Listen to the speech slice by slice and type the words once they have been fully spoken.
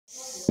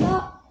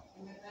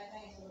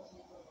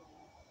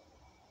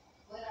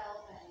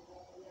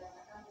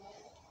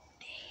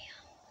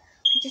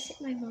just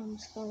hit my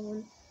mom's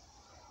phone.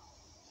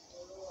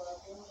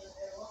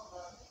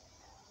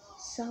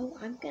 So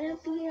I'm gonna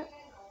be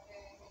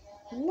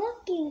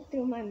looking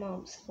through my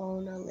mom's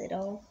phone a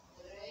little.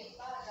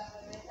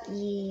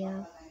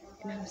 Yeah,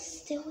 and I'm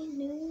still in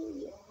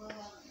New York.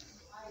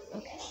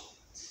 Okay,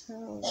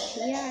 so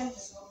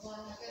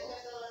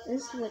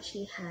this is what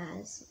she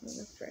has on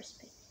the first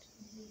page.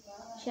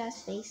 She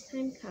has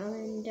FaceTime,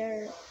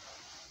 calendar,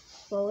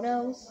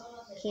 photos,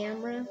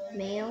 camera,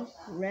 mail,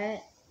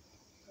 red,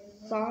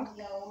 clock,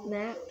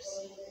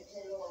 maps,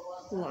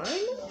 line?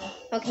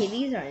 Okay,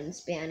 these are in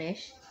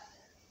Spanish.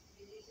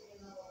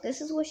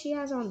 This is what she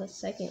has on the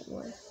second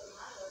one.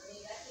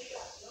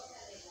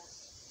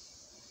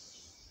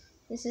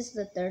 This is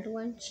the third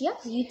one. She has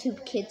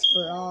YouTube Kids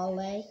for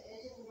Ollie.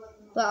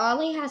 But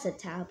Ollie has a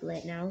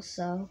tablet now,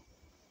 so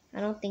I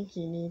don't think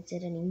he needs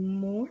it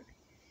anymore.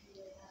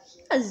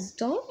 She has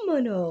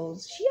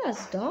dominoes. She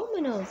has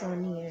dominoes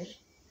on here.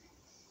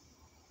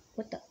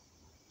 What the?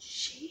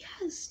 She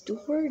has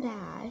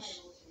DoorDash.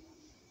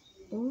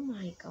 Oh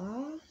my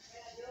god.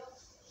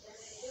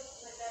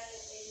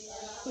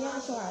 She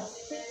also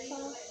has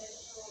TikTok.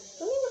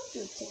 Let me look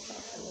through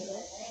TikTok a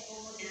little.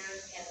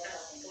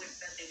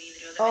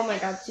 Oh my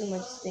god, too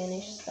much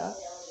Spanish stuff.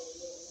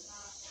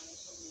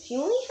 She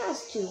only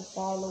has 2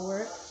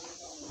 followers.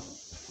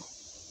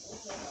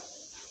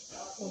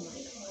 Oh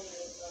my god.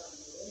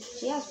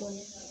 She has 1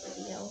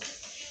 video.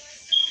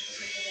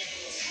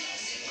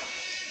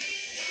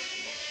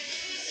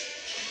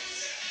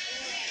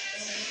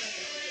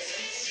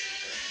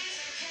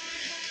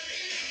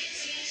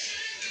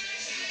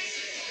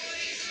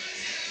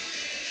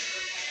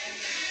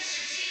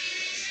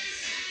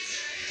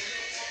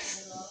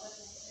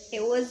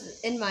 It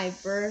was in my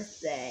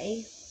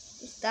birthday.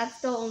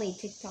 That's the only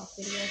TikTok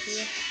video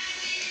here.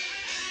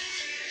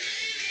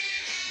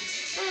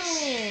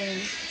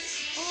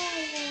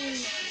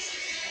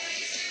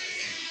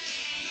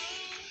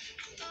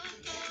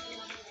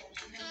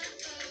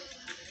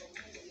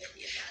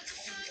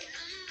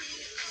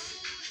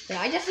 Did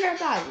I just hear a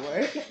bad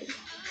word?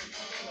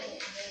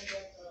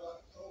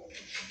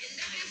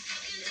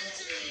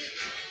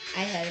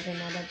 I heard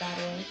another bad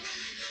word.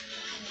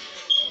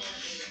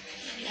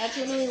 That's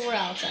when we were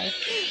outside.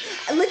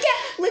 Look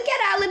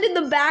at Alan in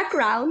the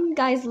background.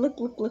 Guys, look.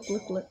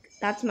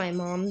 That's my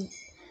mom,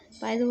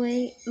 by the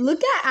way.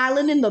 Look at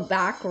Alan in the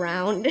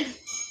background.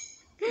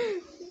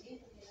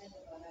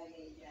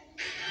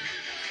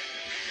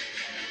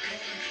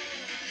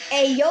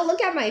 Hey, yo,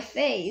 look at my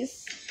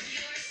face.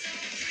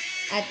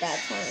 At that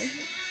time.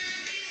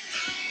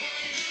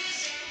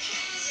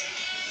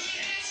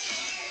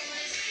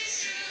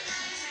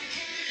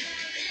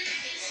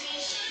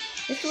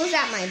 This was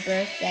at my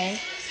birthday.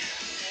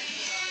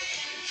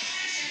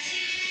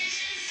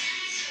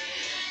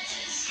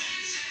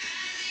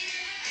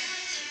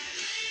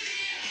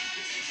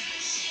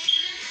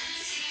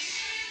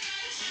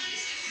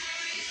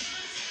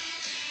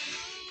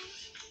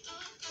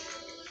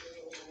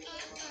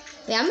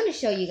 Wait, I'm gonna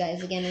show you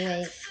guys again.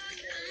 Wait.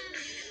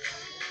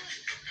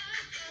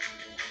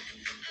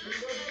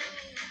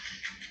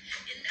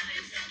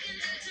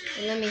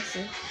 Let me see.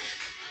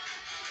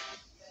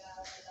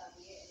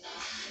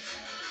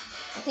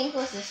 I think it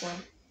was this one.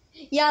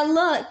 Yeah,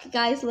 look,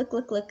 guys, look.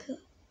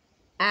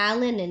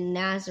 Alan and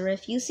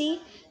Nazareth. You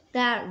see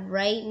that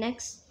right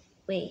next?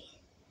 Wait.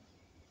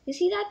 You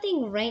see that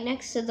thing right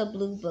next to the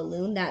blue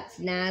balloon? That's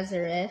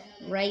Nazareth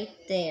right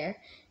there,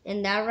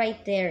 and that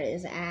right there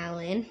is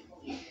Alan.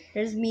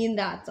 There's me and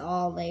that's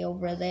Ollie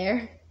over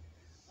there.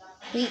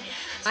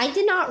 I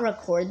did not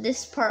record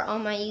this part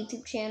on my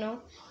YouTube channel.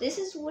 This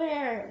is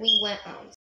where we went out.